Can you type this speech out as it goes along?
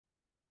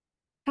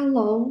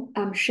Hello,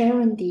 I'm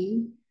Sharon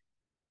Di,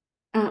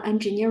 an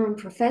engineering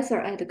professor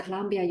at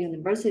Columbia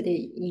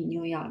University in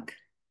New York.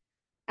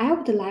 I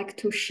would like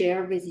to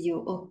share with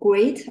you a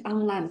great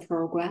online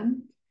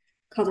program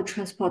called the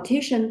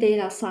Transportation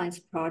Data Science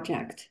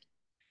Project,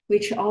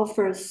 which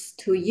offers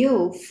to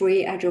you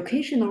free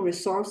educational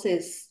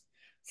resources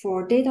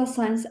for data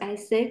science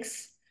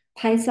ethics,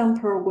 Python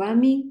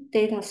programming,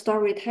 data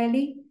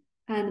storytelling,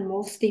 and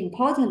most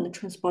important,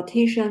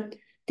 transportation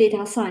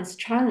data science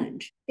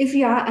challenge. If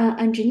you are an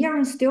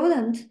engineering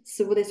student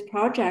through this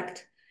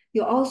project,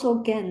 you also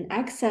gain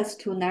access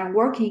to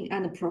networking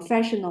and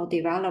professional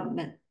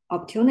development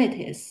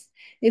opportunities.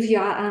 If you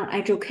are an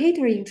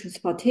educator in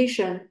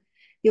transportation,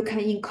 you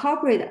can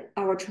incorporate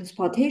our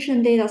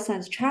Transportation Data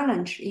Science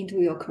Challenge into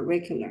your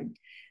curriculum.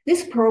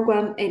 This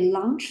program is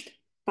launched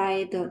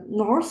by the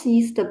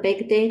Northeast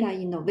Big Data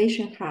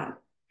Innovation Hub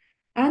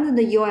and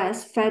the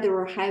US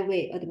Federal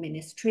Highway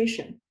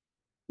Administration.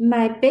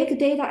 My Big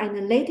Data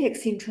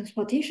Analytics in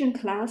Transportation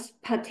class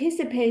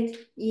participated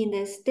in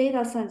this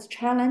data science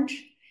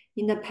challenge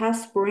in the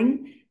past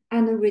spring,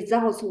 and the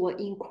results were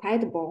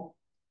incredible.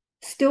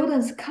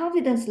 Students'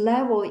 confidence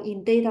level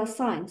in data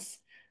science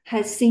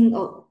has seen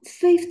a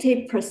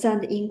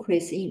 50%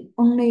 increase in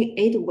only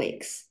 8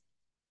 weeks.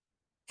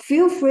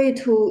 Feel free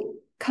to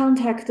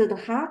contact the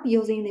hub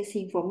using this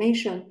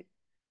information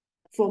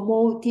for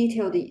more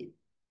detailed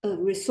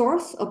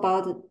resource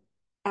about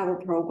our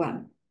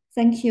program.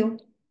 Thank you.